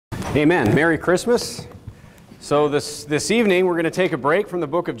Amen. Merry Christmas. So this evening we're going to take a break from the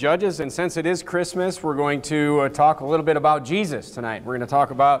book of Judges, and since it is Christmas, we're going to talk a little bit about Jesus tonight. We're going to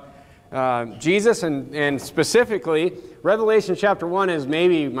talk about Jesus, and specifically Revelation chapter 1 is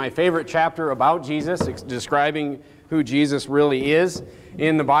maybe my favorite chapter about Jesus. It's describing who Jesus really is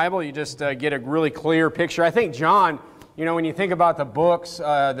in the Bible. You just get a really clear picture. I think John, you know, when you think about the books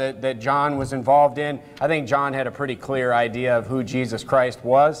that John was involved in, I think John had a pretty clear idea of who Jesus Christ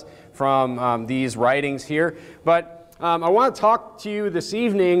was from these writings here. But I want to talk to you this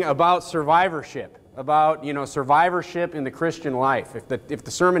evening about survivorship, about, you know, survivorship in the Christian life. If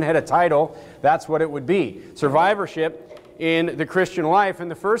the sermon had a title, that's what it would be. Survivorship in the Christian life.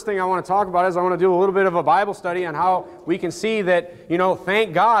 And the first thing I want to talk about is I want to do a little bit of a Bible study on how we can see that, you know,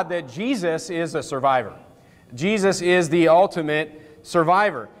 thank God that Jesus is a survivor. Jesus is the ultimate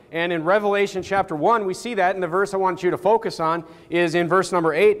survivor. And in Revelation chapter 1, we see that, and the verse I want you to focus on is in verse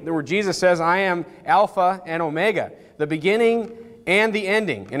number 8, where Jesus says, I am Alpha and Omega, the beginning and the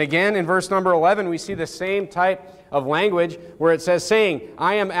ending. And again, in verse number 11, we see the same type of language where it says, saying,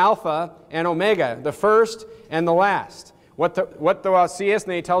 I am Alpha and Omega, the first and the last. What thou seest,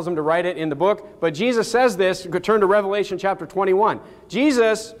 and he tells them to write it in the book. But Jesus says this, turn to Revelation chapter 21.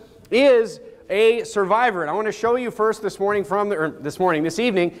 Jesus is a survivor. And I want to show you first this evening from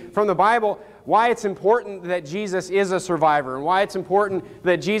the Bible why it's important that Jesus is a survivor and why it's important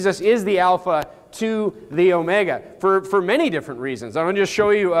that Jesus is the Alpha to the Omega for many different reasons. I'm going to just show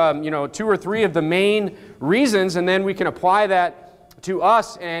you, two or three of the main reasons, and then we can apply that to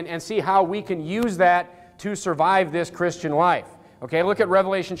us and see how we can use that to survive this Christian life. Okay, look at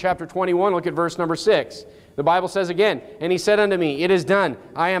Revelation chapter 21, look at verse number 6. The Bible says again, and he said unto me, it is done.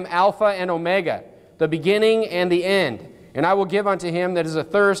 I am Alpha and Omega, the beginning and the end. And I will give unto him that is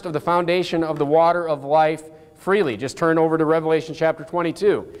athirst of the foundation of the water of life freely. Just turn over to Revelation chapter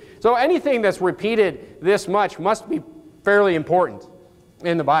 22. So anything that's repeated this much must be fairly important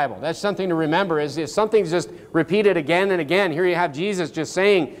in the Bible. That's something to remember, is if something's just repeated again and again. Here you have Jesus just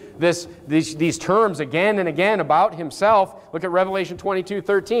saying these terms again and again about himself. Look at Revelation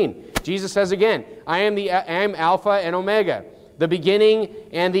 22:13. Jesus says again, I am Alpha and Omega, the beginning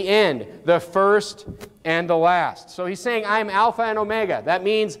and the end, the first and the last. So he's saying, I am Alpha and Omega. That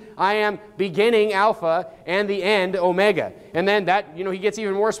means I am beginning Alpha and the end Omega. And then that, he gets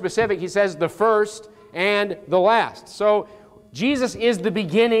even more specific. He says the first and the last. So Jesus is the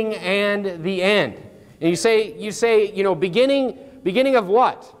beginning and the end. And you say, beginning of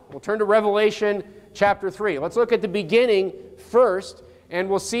what? We'll turn to Revelation chapter 3. Let's look at the beginning first, and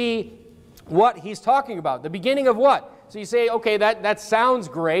we'll see what he's talking about. The beginning of what? So you say, okay, that sounds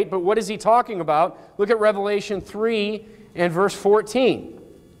great, but what is he talking about? Look at Revelation 3 and verse 14.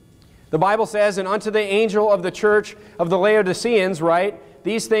 The Bible says, and unto the angel of the church of the Laodiceans write,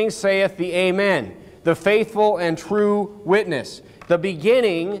 these things saith the Amen, the faithful and true witness, the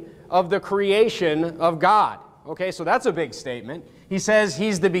beginning of the creation of God. Okay, so that's a big statement. He says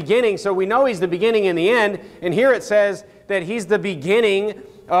he's the beginning, so we know he's the beginning and the end, and here it says that he's the beginning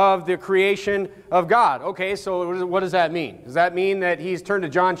of the creation of God. Okay, so what does that mean? Does that mean that he's turned to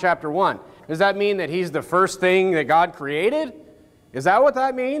John chapter 1? Does that mean that he's the first thing that God created? Is that what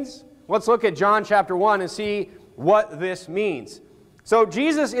that means? Let's look at John chapter 1 and see what this means. So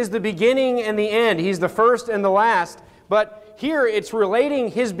Jesus is the beginning and the end. He's the first and the last. But here it's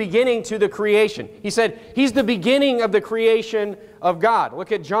relating his beginning to the creation. He said he's the beginning of the creation of God.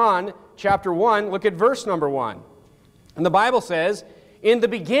 Look at John chapter 1. Look at verse number 1. And the Bible says, in the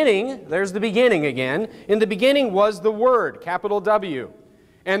beginning, there's the beginning again, in the beginning was the Word, capital W.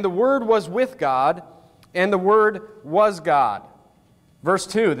 And the Word was with God, and the Word was God. Verse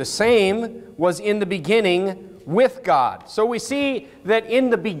 2, the same was in the beginning with God. So we see that in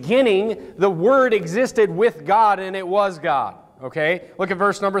the beginning, the Word existed with God, and it was God. Okay? Look at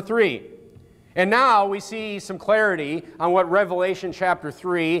verse number 3. And now we see some clarity on what Revelation chapter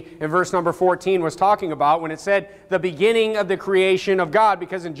 3 and verse number 14 was talking about when it said the beginning of the creation of God.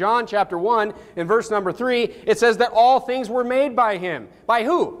 Because in John chapter 1 and verse number 3, it says that all things were made by Him. By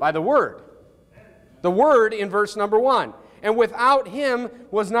who? By the Word. The Word in verse number 1. And without Him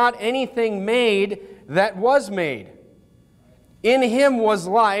was not anything made that was made. In Him was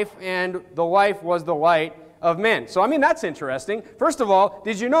life, and the life was the light of men. So, that's interesting. First of all,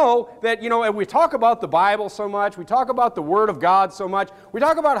 did you know that, we talk about the Bible so much, we talk about the Word of God so much, we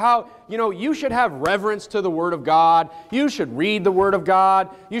talk about how, you should have reverence to the Word of God, you should read the Word of God,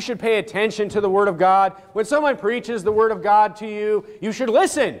 you should pay attention to the Word of God. When someone preaches the Word of God to you, you should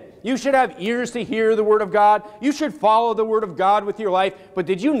listen. You should have ears to hear the Word of God. You should follow the Word of God with your life. But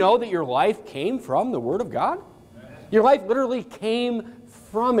did you know that your life came from the Word of God? Your life literally came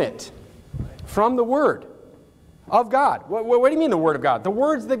from it, from the Word of God. What do you mean the Word of God? The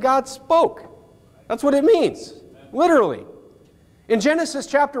words that God spoke. That's what it means, literally. In Genesis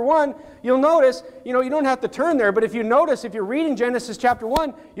chapter 1, you'll notice, you don't have to turn there, but if you notice, if you're reading Genesis chapter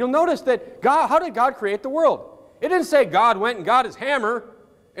 1, you'll notice that how did God create the world? It didn't say God went and got his hammer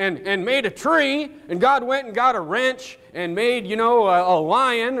and made a tree, and God went and got a wrench and made, a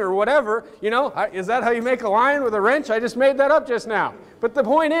lion or whatever. Is that how you make a lion, with a wrench? I just made that up just now. But the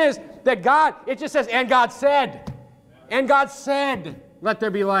point is that God, it just says, and God said, let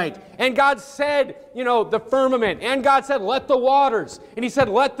there be light. And God said, the firmament. And God said, let the waters. And he said,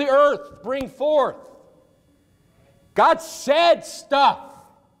 let the earth bring forth. God said stuff.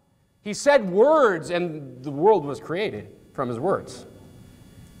 He said words, and the world was created from his words.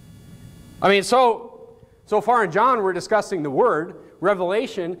 So far in John, we're discussing the Word.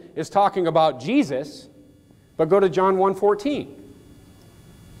 Revelation is talking about Jesus. But go to John 1:14.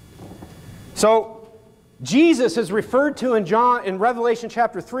 So, Jesus is referred to in Revelation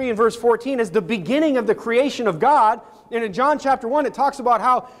chapter 3 and verse 14 as the beginning of the creation of God. And in John chapter 1, it talks about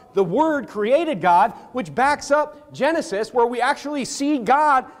how the Word created God, which backs up Genesis, where we actually see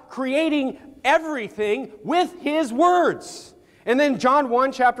God creating everything with His words. And then John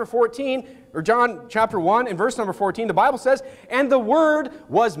 1 chapter 14, or John chapter 1 and verse number 14, the Bible says, and the Word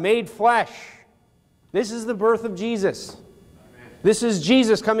was made flesh. This is the birth of Jesus. This is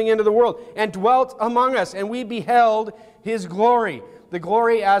Jesus coming into the world, and dwelt among us, and we beheld His glory, the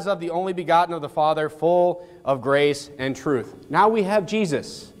glory as of the only begotten of the Father, full of grace and truth. Now we have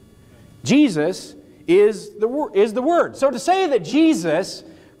Jesus. Jesus is the Word. So to say that Jesus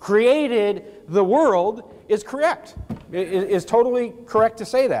created the world is correct. It is totally correct to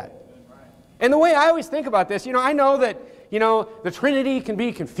say that. And the way I always think about this, I know that the Trinity can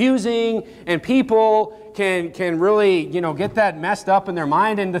be confusing, and people can really, get that messed up in their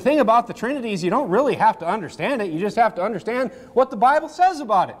mind. And the thing about the Trinity is you don't really have to understand it. You just have to understand what the Bible says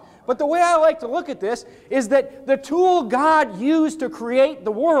about it. But the way I like to look at this is that the tool God used to create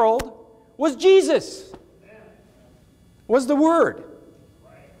the world was Jesus. Was the Word.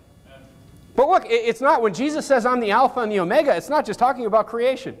 But look, it's not, when Jesus says, I'm the Alpha and the Omega, it's not just talking about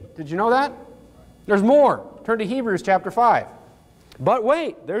creation. Did you know that? There's more. Turn to Hebrews chapter 5. But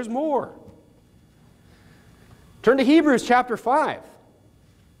wait, there's more. Turn to Hebrews chapter 5.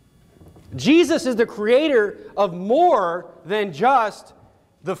 Jesus is the creator of more than just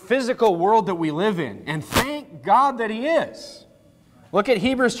the physical world that we live in. And thank God that He is. Look at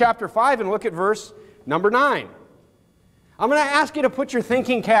Hebrews chapter 5 and look at verse number 9. I'm going to ask you to put your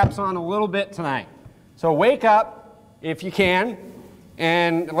thinking caps on a little bit tonight. So wake up if you can.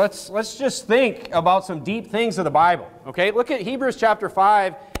 And let's just think about some deep things of the Bible. Okay, look at Hebrews chapter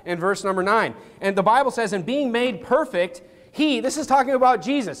 5 and verse number 9. And the Bible says, and being made perfect, this is talking about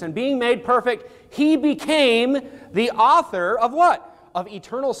Jesus, and being made perfect, He became the author of what? Of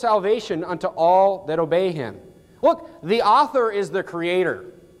eternal salvation unto all that obey Him. Look, the author is the creator.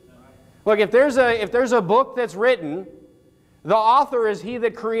 Look, if there's a book that's written, the author is He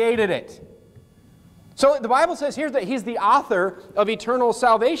that created it. So the Bible says here that He's the author of eternal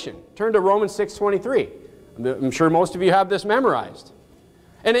salvation. Turn to Romans 6:23. I'm sure most of you have this memorized.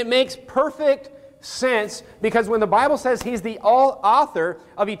 And it makes perfect sense, because when the Bible says He's the author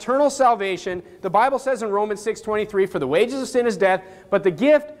of eternal salvation, the Bible says in Romans 6:23, for the wages of sin is death, but the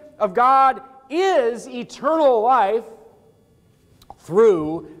gift of God is eternal life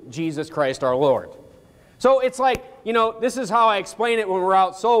through Jesus Christ our Lord. So it's like, this is how I explain it when we're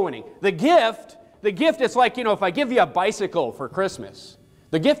out soul winning. The gift is like, if I give you a bicycle for Christmas,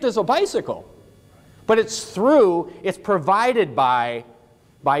 the gift is a bicycle. But it's provided by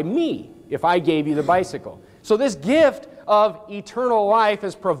me if I gave you the bicycle. So this gift of eternal life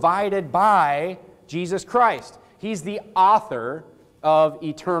is provided by Jesus Christ. He's the author of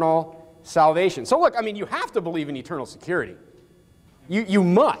eternal salvation. So look, you have to believe in eternal security. You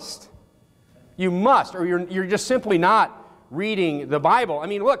must. You must, or you're just simply not reading the Bible.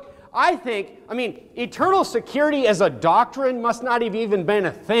 Look, I think, eternal security as a doctrine must not have even been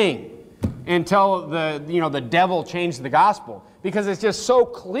a thing until the devil changed the gospel, because it's just so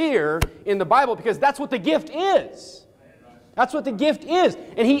clear in the Bible, because that's what the gift is. That's what the gift is.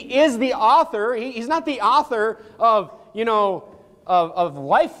 And He is the author. He's not the author of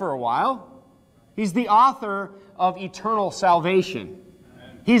life for a while. He's the author of eternal salvation.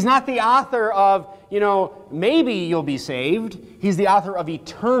 He's not the author of, maybe you'll be saved. He's the author of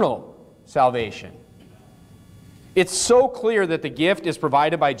eternal salvation. It's so clear that the gift is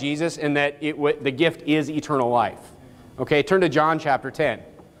provided by Jesus, and that the gift is eternal life. Okay, turn to John chapter 10,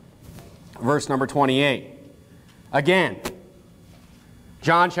 verse number 28. Again,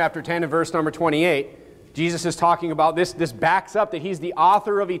 John chapter 10 and verse number 28, Jesus is talking about this. This backs up that He's the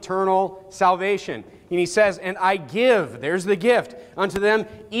author of eternal salvation. And He says, and I give, there's the gift, unto them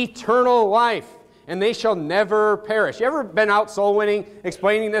eternal life, and they shall never perish. You ever been out soul winning,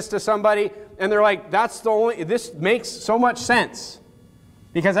 explaining this to somebody, and they're like, this makes so much sense.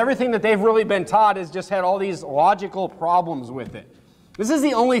 Because everything that they've really been taught has just had all these logical problems with it. This is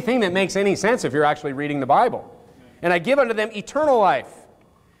the only thing that makes any sense if you're actually reading the Bible. And I give unto them eternal life,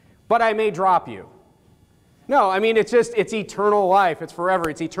 but I may drop you. No, I mean, it's eternal life. It's forever.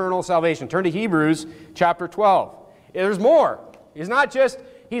 It's eternal salvation. Turn to Hebrews chapter 12. There's more. He's not just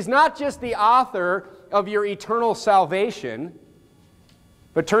the author of your eternal salvation,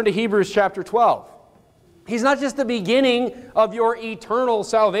 but turn to Hebrews chapter 12. He's not just the beginning of your eternal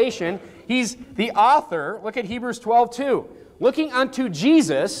salvation. He's the author. Look at Hebrews 12:2. Looking unto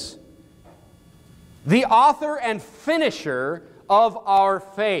Jesus, the author and finisher of our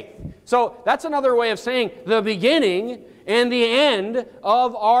faith. So that's another way of saying the beginning and the end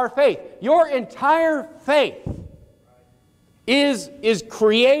of our faith. Your entire faith is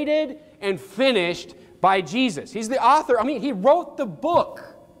created and finished by Jesus. He's the author. I mean, He wrote the book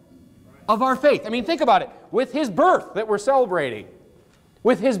of our faith. I mean, think about it. With His birth that we're celebrating,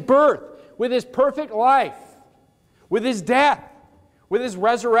 with His birth, with His perfect life, with His death, with His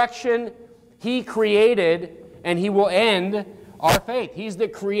resurrection, He created and He will end our faith. He's the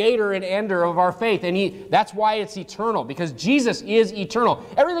creator and ender of our faith. And that's why it's eternal, because Jesus is eternal.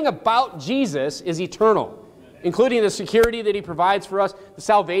 Everything about Jesus is eternal, including the security that He provides for us, the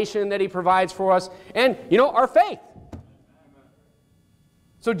salvation that He provides for us, and, our faith.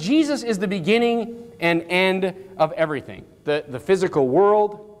 So Jesus is the beginning and end of everything. The physical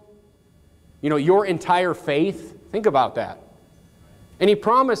world, your entire faith. Think about that. And He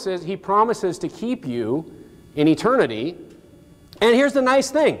promises to keep you in eternity. And here's the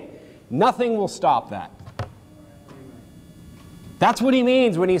nice thing. Nothing will stop that. That's what He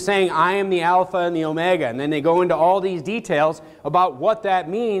means when He's saying, I am the Alpha and the Omega. And then they go into all these details about what that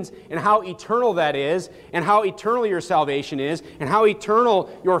means and how eternal that is and how eternal your salvation is and how eternal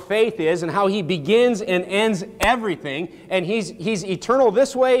your faith is and how He begins and ends everything. And He's eternal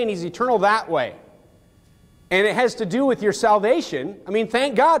this way and He's eternal that way. And it has to do with your salvation. I mean,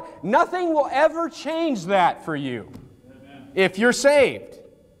 thank God, nothing will ever change that for you if you're saved.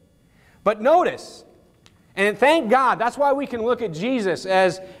 But notice, and thank God, that's why we can look at Jesus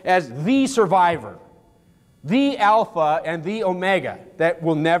as the survivor, the Alpha and the Omega that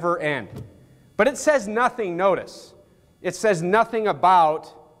will never end. But it says nothing, notice, it says nothing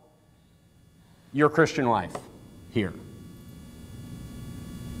about your Christian life here.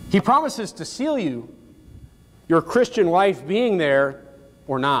 He promises to seal you, your Christian life being there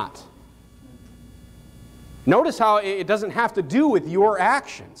or not. Notice how it doesn't have to do with your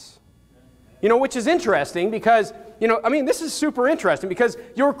actions. Which is interesting because, this is super interesting because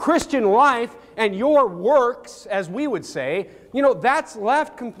your Christian life and your works, as we would say, that's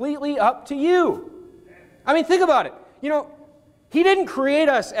left completely up to you. I mean, think about it. He didn't create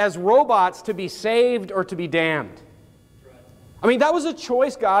us as robots to be saved or to be damned. I mean, that was a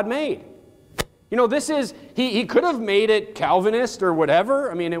choice God made. He could have made it Calvinist or whatever.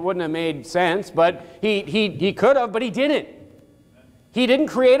 I mean, it wouldn't have made sense, but he could have, but He didn't. He didn't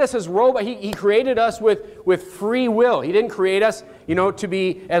create us as robots. He created us with free will. He didn't create us, to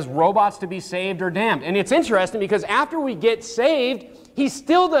be as robots to be saved or damned. And it's interesting because after we get saved, He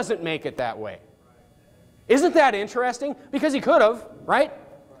still doesn't make it that way. Isn't that interesting? Because He could have, right?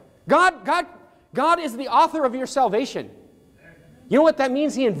 God is the author of your salvation. You know what that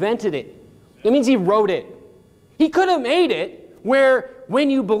means? He invented it. It means He wrote it. He could have made it where when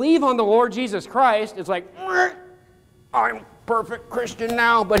you believe on the Lord Jesus Christ, it's like, I'm perfect Christian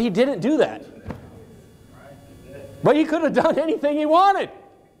now, but He didn't do that. But He could have done anything He wanted.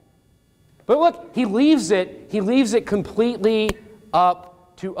 But look, He leaves it completely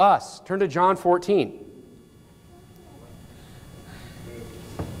up to us. Turn to John 14.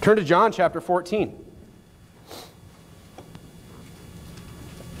 Turn to John chapter 14.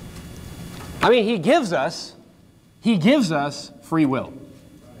 I mean, He gives us free will.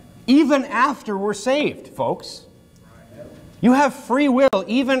 Even after we're saved, folks. You have free will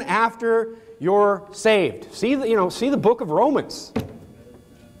even after you're saved. See the book of Romans.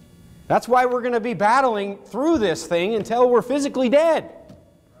 That's why we're going to be battling through this thing until we're physically dead.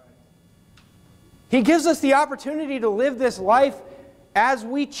 He gives us the opportunity to live this life as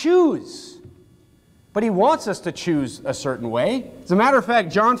we choose. But He wants us to choose a certain way. As a matter of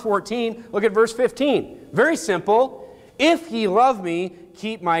fact, John 14, look at verse 15. Very simple. If ye love me,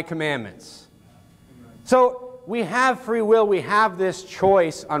 keep my commandments. So, we have free will. We have this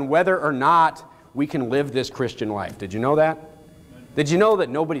choice on whether or not we can live this Christian life. Did you know that? Did you know that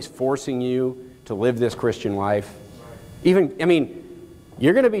nobody's forcing you to live this Christian life? Even, I mean,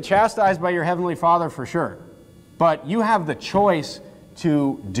 you're going to be chastised by your Heavenly Father for sure. But you have the choice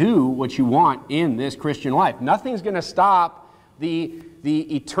to do what you want in this Christian life. Nothing's going to stop the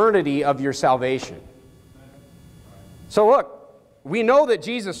eternity of your salvation. So look, we know that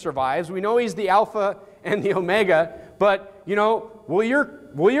Jesus survives. We know He's the Alpha and the Omega. But, you know, will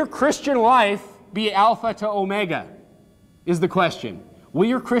your Christian life be Alpha to Omega? Is the question. Will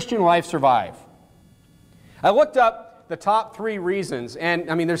your Christian life survive? I looked up the top 3 reasons, and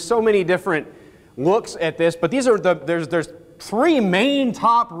I mean, there's so many different looks at this, but these are there's 3 main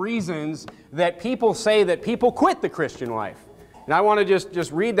top reasons that people say that people quit the Christian life. And I want to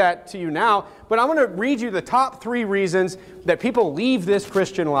just read that to you now, but I'm going to read you the top 3 reasons that people leave this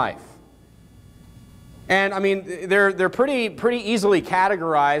Christian life. And I mean, they're pretty easily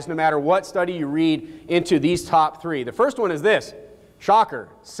categorized no matter what study you read into these top 3. The first one is this. Shocker,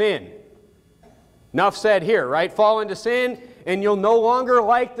 sin. Enough said here, right? Fall into sin and you'll no longer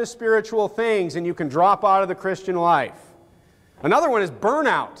like the spiritual things and you can drop out of the Christian life. Another one is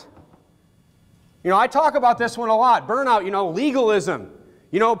burnout. You know, I talk about this one a lot. Burnout, you know, legalism.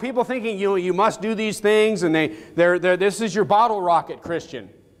 You know, people thinking, you know, you must do these things and this is your bottle rocket Christian.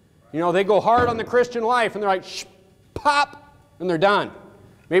 You know, they go hard on the Christian life and they're like, shh, pop, and they're done.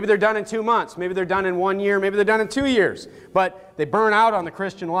 Maybe they're done in 2 months. Maybe they're done in 1 year. Maybe they're done in 2 years. But they burn out on the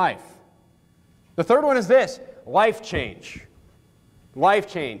Christian life. The third one is this, life change. Life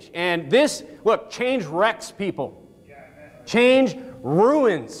change. And this, look, change wrecks people. Change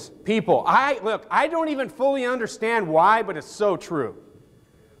ruins people. I don't even fully understand why, but it's so true.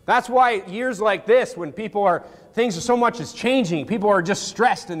 That's why years like this, when things are so much is changing, people are just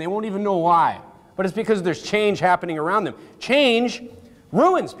stressed and they won't even know why. But it's because there's change happening around them. Change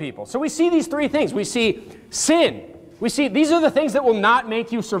ruins people. So we see these 3 things. We see sin. We see these are the things that will not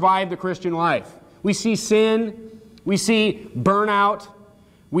make you survive the Christian life. We see sin. We see burnout.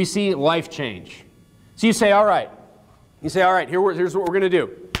 We see life change. So you say, all right. You say, all right, here's what we're going to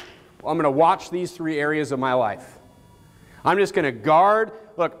do. I'm going to watch these 3 areas of my life. I'm just going to guard.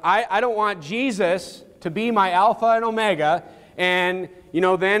 Look, I don't want Jesus to be my Alpha and Omega and, you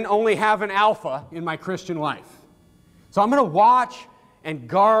know, then only have an Alpha in my Christian life. So I'm going to watch and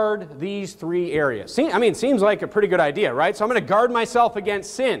guard these 3 areas. I mean, it seems like a pretty good idea, right? So I'm going to guard myself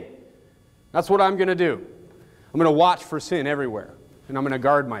against sin. That's what I'm going to do. I'm going to watch for sin everywhere, and I'm going to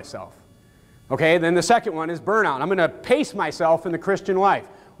guard myself. Okay, then the second one is burnout. I'm going to pace myself in the Christian life.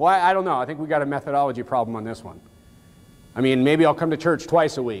 Well, I don't know. I think we got a methodology problem on this one. I mean, maybe I'll come to church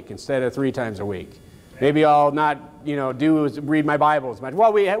twice a week instead of 3 times a week. Maybe I'll not, you know, read my Bible as much.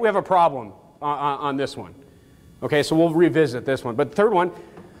 Well, we have a problem on this one. Okay, so we'll revisit this one. But the third one,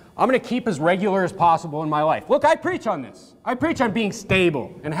 I'm going to keep as regular as possible in my life. Look, I preach on this. I preach on being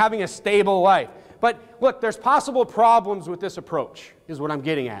stable and having a stable life. But look, there's possible problems with this approach, is what I'm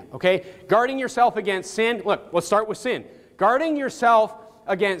getting at, okay? Guarding yourself against sin. Look, let's start with sin. Guarding yourself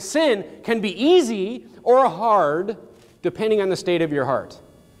against sin can be easy or hard depending on the state of your heart.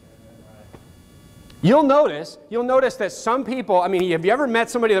 You'll notice that some people, I mean, have you ever met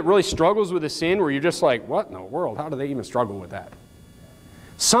somebody that really struggles with a sin where you're just like, what in the world? How do they even struggle with that?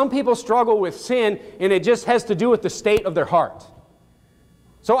 Some people struggle with sin and it just has to do with the state of their heart.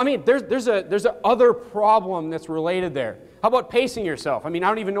 So, I mean, there's a other problem that's related there. How about pacing yourself? I mean, I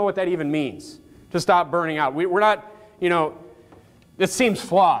don't even know what that even means, to stop burning out. We're not, you know, it seems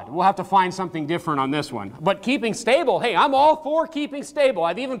flawed. We'll have to find something different on this one. But keeping stable, hey, I'm all for keeping stable.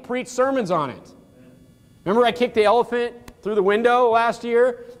 I've even preached sermons on it. Remember I kicked the elephant through the window last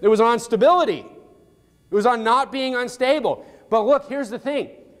year? It was on stability. It was on not being unstable. But look, here's the thing.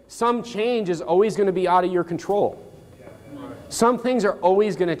 Some change is always going to be out of your control. Some things are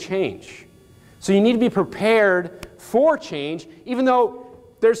always going to change. So you need to be prepared for change, even though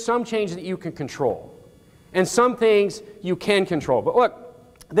there's some change that you can control. And some things you can control. But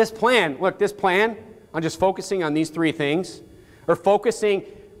look, this plan on just focusing on these 3 things, or focusing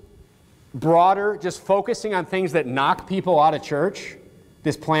broader, just focusing on things that knock people out of church,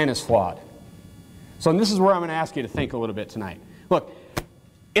 this plan is flawed. So this is where I'm going to ask you to think a little bit tonight. Look,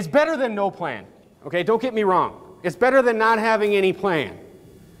 it's better than no plan. Okay, don't get me wrong. It's better than not having any plan.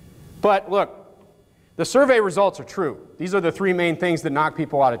 But look, the survey results are true. These are the 3 main things that knock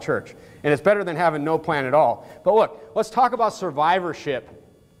people out of church. And it's better than having no plan at all. But look, let's talk about survivorship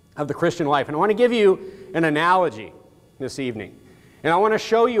of the Christian life. And I want to give you an analogy this evening. And I want to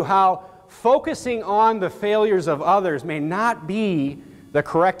show you how focusing on the failures of others may not be the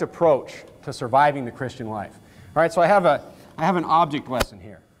correct approach to surviving the Christian life. All right, so I have an object lesson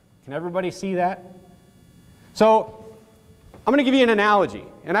here. Can everybody see that? So I'm going to give you an analogy.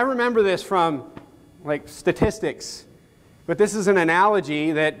 And I remember this from like statistics. But this is an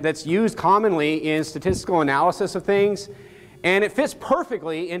analogy that's used commonly in statistical analysis of things. And it fits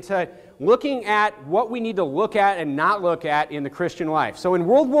perfectly into looking at what we need to look at and not look at in the Christian life. So in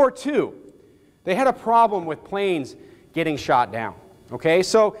World War II, they had a problem with planes getting shot down. Okay,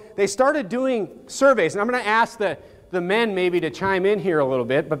 so they started doing surveys. And I'm going to ask the men maybe to chime in here a little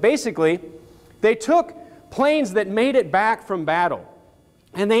bit. But basically, they took planes that made it back from battle.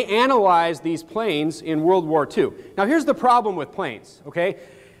 And they analyzed these planes in World War II. Now here's the problem with planes, okay?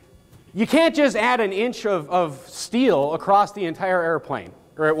 You can't just add an inch of steel across the entire airplane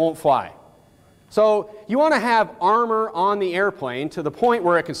or it won't fly. So you want to have armor on the airplane to the point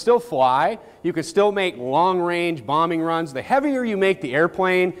where it can still fly. You can still make long-range bombing runs. The heavier you make the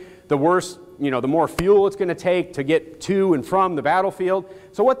airplane, the worse, the more fuel it's going to take to get to and from the battlefield.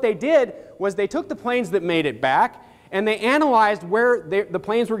 So what they did was they took the planes that made it back and they analyzed where the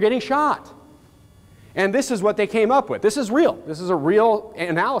planes were getting shot. And this is what they came up with. This is real. This is a real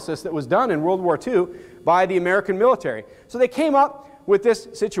analysis that was done in World War II by the American military. So they came up with this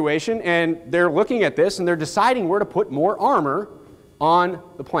situation, and they're looking at this, and they're deciding where to put more armor on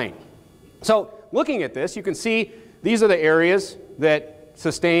the plane. So looking at this, you can see these are the areas that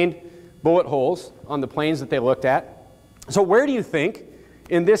sustained bullet holes on the planes that they looked at. So where do you think,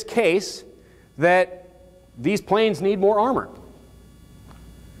 in this case, that these planes need more armor?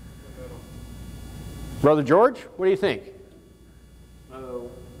 Brother George, what do you think?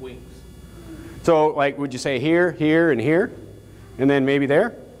 Wings. So, like, would you say here, here, and here? And then maybe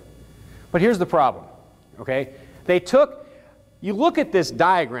there? But here's the problem, okay? You look at this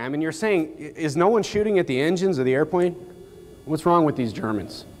diagram and you're saying, is no one shooting at the engines of the airplane? What's wrong with these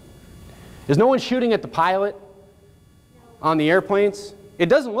Germans? Is no one shooting at the pilot on the airplanes? It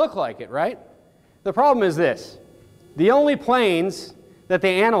doesn't look like it, right? The problem is this. The only planes that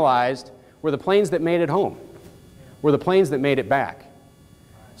they analyzed were the planes that made it home, were the planes that made it back.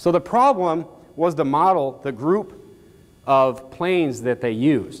 So the problem was the model, the group of planes that they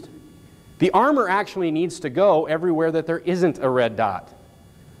used. The armor actually needs to go everywhere that there isn't a red dot,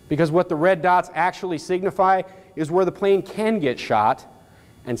 because what the red dots actually signify is where the plane can get shot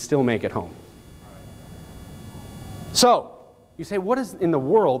and still make it home. So, you say, what in the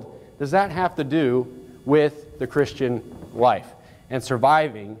world does that have to do with the Christian life and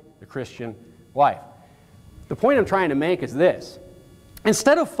surviving the Christian life? The point I'm trying to make is this.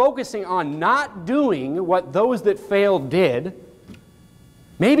 Instead of focusing on not doing what those that failed did,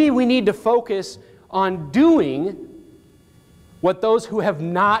 maybe we need to focus on doing what those who have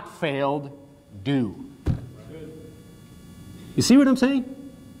not failed do. You see what I'm saying?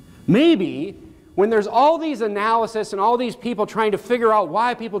 Maybe when there's all these analysis and all these people trying to figure out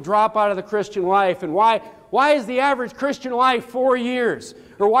why people drop out of the Christian life and why is the average Christian life 4 years?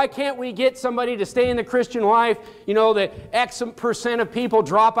 Or why can't we get somebody to stay in the Christian life, that X percent of people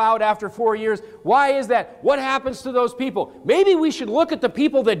drop out after 4 years? Why is that? What happens to those people? Maybe we should look at the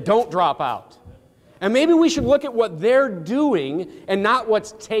people that don't drop out. And maybe we should look at what they're doing and not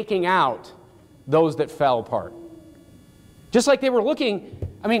what's taking out those that fell apart. Just like they were looking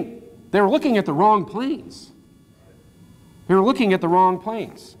at the wrong planes. They were looking at the wrong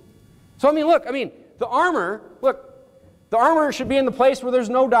planes. So, the armor should be in the place where there's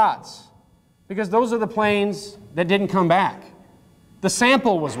no dots, because those are the planes that didn't come back. The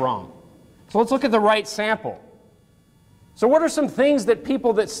sample was wrong. So let's look at the right sample. So what are some things that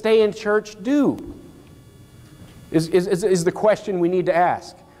people that stay in church do? Is the question we need to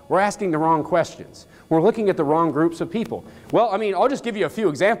ask. We're asking the wrong questions. We're looking at the wrong groups of people. Well, I'll just give you a few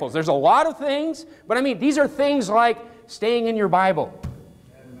examples. There's a lot of things, but these are things like staying in your Bible.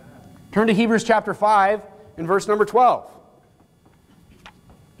 Turn to Hebrews chapter 5 and verse number 12.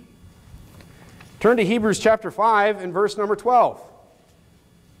 Turn to Hebrews chapter 5 and verse number 12.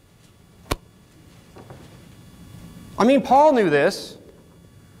 Paul knew this.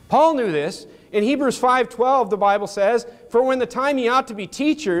 Paul knew this. In Hebrews 5:12, the Bible says, "For when the time ye ought to be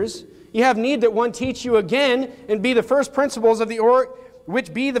teachers, ye have need that one teach you again, and be the first principles of the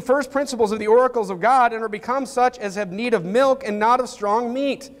which be the first principles of the oracles of God, and are become such as have need of milk and not of strong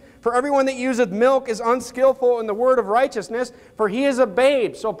meat. For everyone that useth milk is unskillful in the word of righteousness, for he is a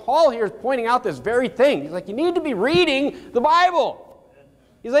babe." So Paul here is pointing out this very thing. He's like, you need to be reading the Bible.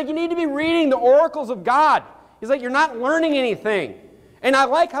 He's like, you need to be reading the oracles of God. He's like, you're not learning anything. And I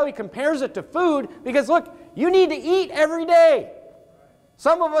like how he compares it to food, because look, you need to eat every day.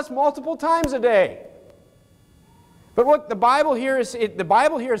 Some of us multiple times a day. But look, the Bible here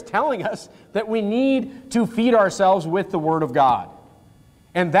is telling us that we need to feed ourselves with the Word of God.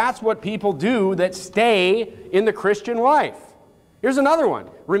 And that's what people do that stay in the Christian life. Here's another one.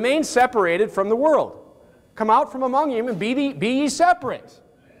 Remain separated from the world. Come out from among you and be ye separate.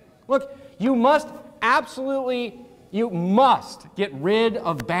 Look, you must get rid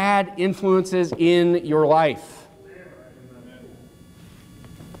of bad influences in your life.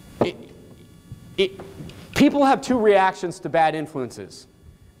 People have two reactions to bad influences.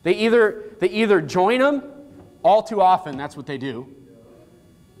 They either join them, all too often that's what they do,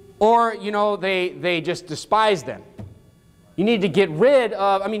 or they just despise them. You need to get rid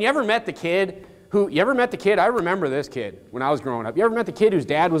of, you ever met the kid, I remember this kid when I was growing up. You ever met the kid whose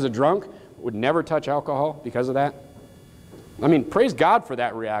dad was a drunk, would never touch alcohol because of that? Praise God for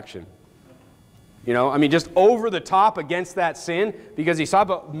that reaction. Just over the top against that sin because he saw,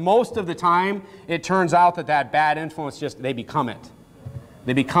 but most of the time it turns out that bad influence they become it.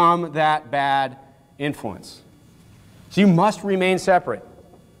 They become that bad influence. So you must remain separate.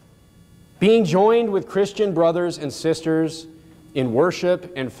 Being joined with Christian brothers and sisters in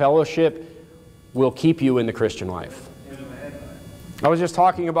worship and fellowship will keep you in the Christian life. I was just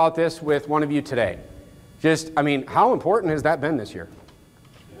talking about this with one of you today. How important has that been this year?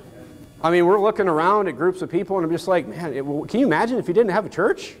 We're looking around at groups of people and I'm just like, man, can you imagine if you didn't have a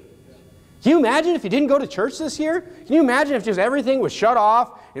church? Can you imagine if you didn't go to church this year? Can you imagine if just everything was shut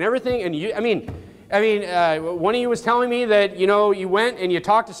off and everything? And one of you was telling me that, you went and you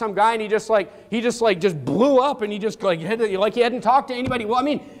talked to some guy and he just blew up and he just like he hadn't talked to anybody. Well,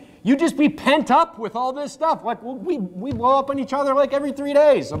 you just be pent up with all this stuff. Like we blow up on each other like every 3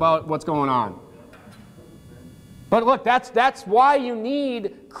 days about what's going on. But look, that's why you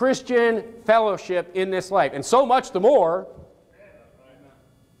need Christian fellowship in this life. And so much the more.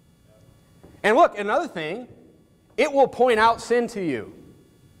 And look, another thing, it will point out sin to you.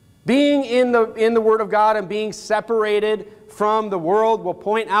 Being in the Word of God and being separated from the world will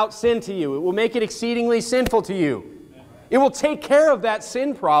point out sin to you. It will make it exceedingly sinful to you. It will take care of that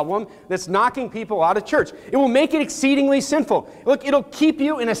sin problem that's knocking people out of church. It will make it exceedingly sinful. Look, it'll keep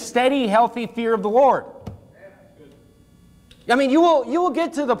you in a steady, healthy fear of the Lord. You will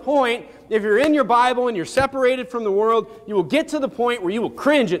get to the point, if you're in your Bible and you're separated from the world, you will get to the point where you will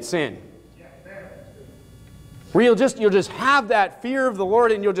cringe at sin. Where you'll just have that fear of the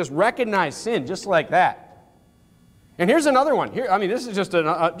Lord and you'll just recognize sin just like that. And here's another one. This is just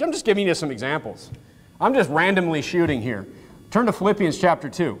I'm just giving you some examples. I'm just randomly shooting here. Turn to Philippians chapter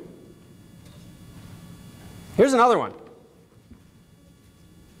 2. Here's another one.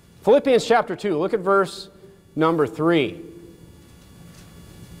 Philippians chapter 2. Look at verse number 3.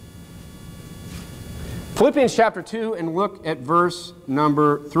 Philippians chapter 2 and look at verse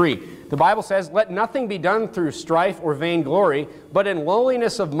number 3. The Bible says, "Let nothing be done through strife or vainglory, but in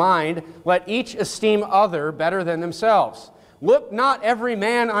lowliness of mind let each esteem other better than themselves. Look not every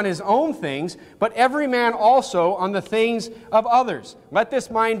man on his own things, but every man also on the things of others. Let this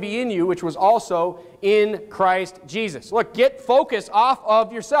mind be in you, which was also in Christ Jesus." Look, get focus off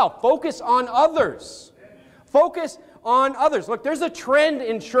of yourself. Focus on others. Focus on others. Look, there's a trend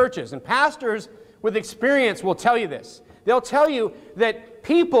in churches, and pastors with experience will tell you this. They'll tell you that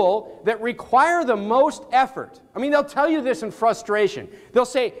people that require the most effort, they'll tell you this in frustration. They'll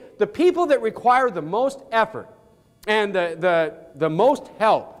say, the people that require the most effort and the most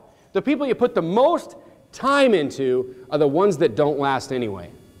help, the people you put the most time into are the ones that don't last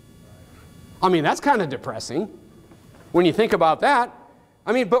anyway. That's kind of depressing when you think about that.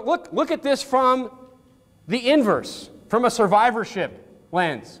 But look at this from the inverse, from a survivorship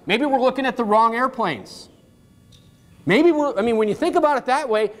lens. Maybe we're looking at the wrong airplanes. Maybe when you think about it that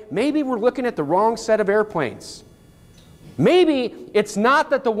way, maybe we're looking at the wrong set of airplanes. Maybe it's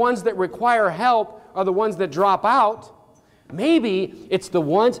not that the ones that require help are the ones that drop out. Maybe it's the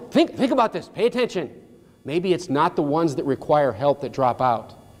ones, think about this, pay attention. Maybe it's not the ones that require help that drop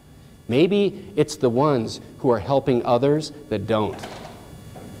out. Maybe it's the ones who are helping others that don't.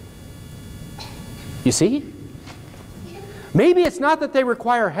 You see? Maybe it's not that they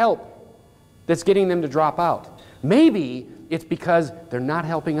require help that's getting them to drop out. Maybe it's because they're not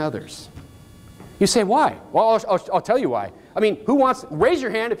helping others. You say, why? Well, I'll tell you why. Raise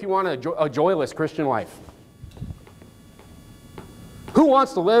your hand if you want a joyless Christian life. Who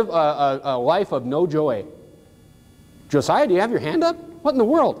wants to live a life of no joy? Josiah, do you have your hand up? What in the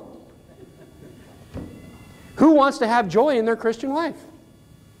world? Who wants to have joy in their Christian life?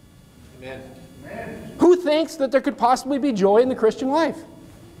 Amen. Who thinks that there could possibly be joy in the Christian life?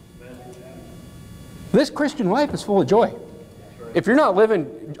 This Christian life is full of joy. If you're not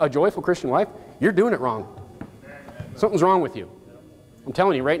living a joyful Christian life, you're doing it wrong. Something's wrong with you. I'm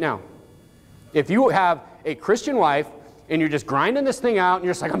telling you right now. If you have a Christian life and you're just grinding this thing out and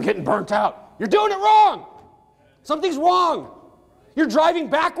you're just like, I'm getting burnt out, you're doing it wrong. Something's wrong. You're driving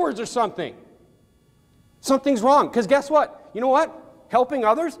backwards or something. Something's wrong. Because guess what? You know what? Helping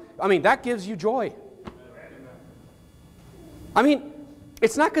others, I mean, that gives you joy. I mean,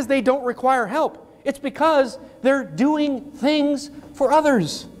 it's not because they don't require help. It's because they're doing things for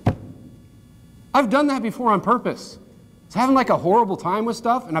others. I've done that before on purpose. It's having like a horrible time with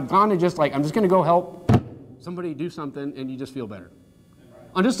stuff, and I've gone to just like, I'm just going to go help somebody do something, and you just feel better.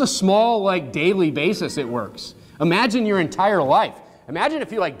 On just a small, like, daily basis, it works. Imagine your entire life. Imagine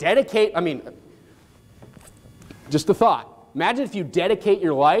if you, like, dedicate, I mean, just a thought. Imagine if you dedicate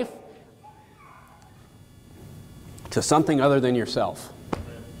your life to something other than yourself.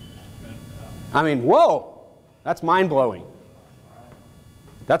 I mean, whoa, that's mind-blowing.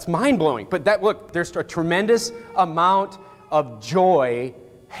 That's mind-blowing. But that, look, there's a tremendous amount of joy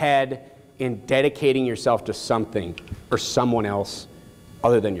had in dedicating yourself to something or someone else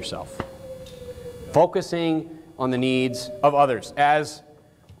other than yourself. Focusing on the needs of others, as,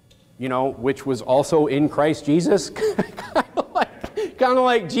 you know, which was also in Christ Jesus, kind of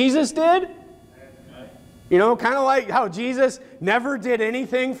like Jesus did. You know, kind of like how Jesus never did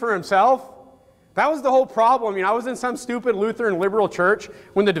anything for himself. That was the whole problem. You know, I was in some stupid Lutheran liberal church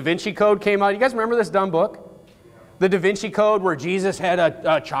when the Da Vinci Code came out. You guys remember this dumb book? The Da Vinci Code, where Jesus had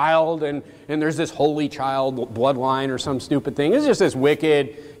a child and there's this holy child bloodline or some stupid thing. It's just this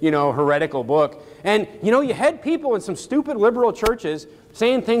wicked, you know, heretical book. And, you know, you had people in some stupid liberal churches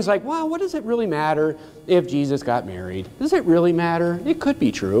saying things like, well, what does it really matter if Jesus got married? Does it really matter? It could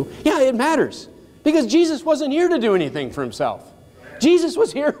be true. Yeah, it matters. Because Jesus wasn't here to do anything for himself. Jesus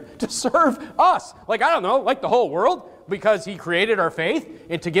was here to serve us. Like, I don't know, like the whole world, because he created our faith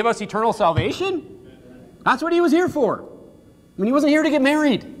and to give us eternal salvation. That's what he was here for. I mean, he wasn't here to get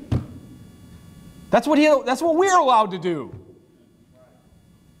married. That's what we're allowed to do.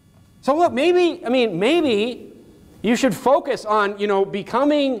 So look, maybe you should focus on, you know,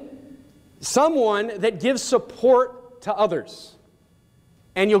 becoming someone that gives support to others.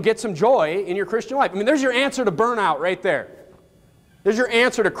 And you'll get some joy in your Christian life. I mean, there's your answer to burnout right there. There's your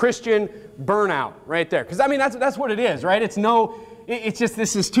answer to Christian burnout right there. Because, I mean, that's what it is, right? It's just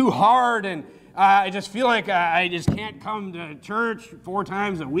this is too hard, and I just feel like I just can't come to church 4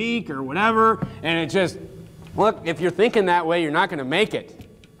 times a week or whatever. And it just, look, if you're thinking that way, you're not going to make it.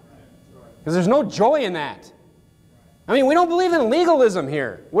 Because there's no joy in that. I mean, we don't believe in legalism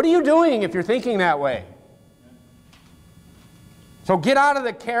here. What are you doing if you're thinking that way? So get out of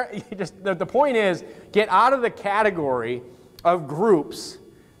the point is, get out of the category of groups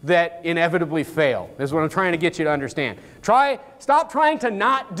that inevitably fail, is what I'm trying to get you to understand. Stop trying to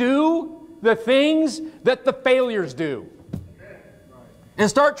not do the things that the failures do. And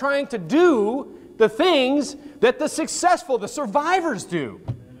start trying to do the things that the successful, the survivors do.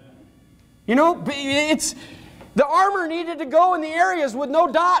 You know, the armor needed to go in the areas with no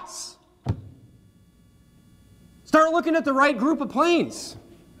dots. Start looking at the right group of planes.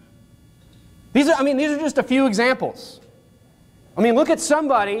 These are just a few examples. I mean, look at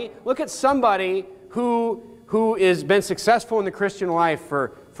somebody who has been successful in the Christian life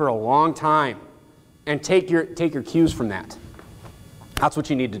for a long time, and take your cues from that. That's what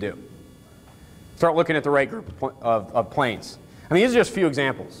you need to do. Start looking at the right group of planes. I mean, these are just a few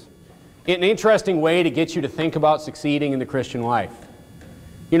examples. An interesting way to get you to think about succeeding in the Christian life.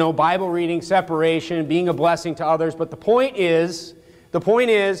 You know, Bible reading, separation, being a blessing to others. But the point is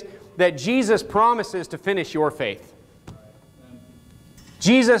that Jesus promises to finish your faith.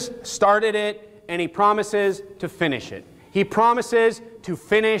 Jesus started it, and he promises to finish it. He promises to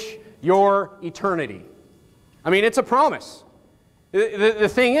finish your eternity. I mean, it's a promise. The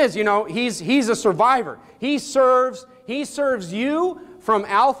thing is, you know, he's a survivor. He serves you from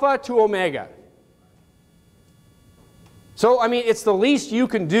Alpha to Omega. So, I mean, it's the least you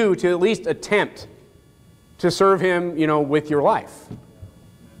can do to at least attempt to serve him, you know, with your life.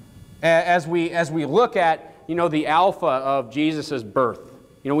 As we look at, you know, the Alpha of Jesus' birth,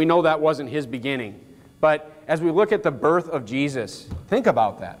 you know, we know that wasn't his beginning. But as we look at the birth of Jesus, think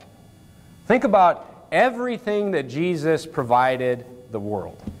about that. Think about everything that Jesus provided the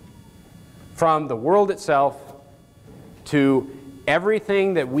world. From the world itself to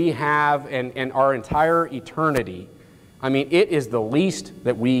everything that we have and our entire eternity. I mean, it is the least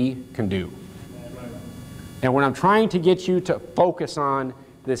that we can do. And what I'm trying to get you to focus on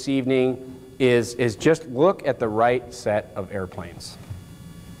this evening is just look at the right set of airplanes.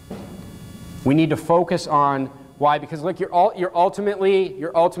 We need to focus on why, because look, you're ultimately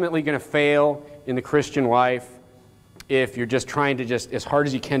going to fail in the Christian life. if you're just trying to just, as hard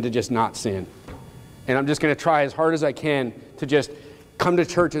as you can, to just not sin. And I'm just going to try as hard as I can to just come to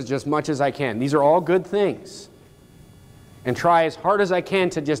church as much as I can. These are all good things. And try as hard as I can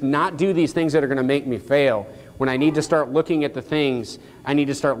to just not do these things that are going to make me fail. When I need to start looking at the things, I need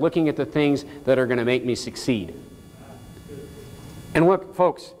to start looking at the things that are going to make me succeed. And look,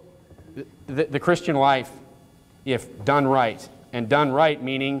 folks, the Christian life, if done right, and done right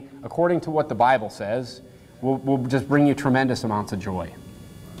meaning according to what the Bible says, will just bring you tremendous amounts of joy.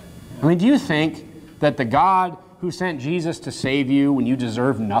 I mean, do you think that the God who sent Jesus to save you when you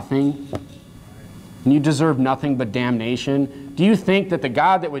deserve nothing, and you deserve nothing but damnation, do you think that the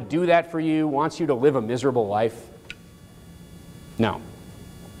God that would do that for you wants you to live a miserable life? No.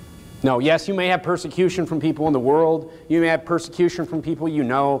 No, yes, you may have persecution from people in the world. You may have persecution from people you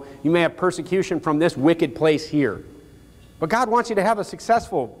know. You may have persecution from this wicked place here. But God wants you to have a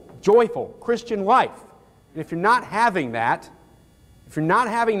successful, joyful Christian life. And if you're not having that,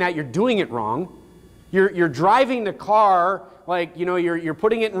 you're doing it wrong. You're driving the car like, you know, you're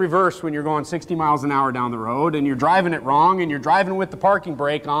putting it in reverse when you're going 60 miles an hour down the road, and you're driving it wrong, and you're driving with the parking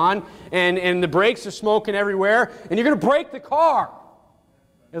brake on, and the brakes are smoking everywhere, and you're going to break the car,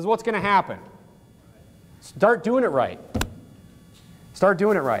 is what's going to happen. Start doing it right. Start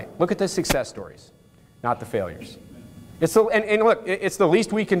doing it right. Look at the success stories, not the failures. And look, it's the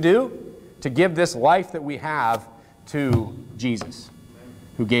least we can do to give this life that we have to Jesus,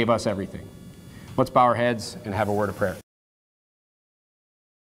 who gave us everything. Let's bow our heads and have a word of prayer.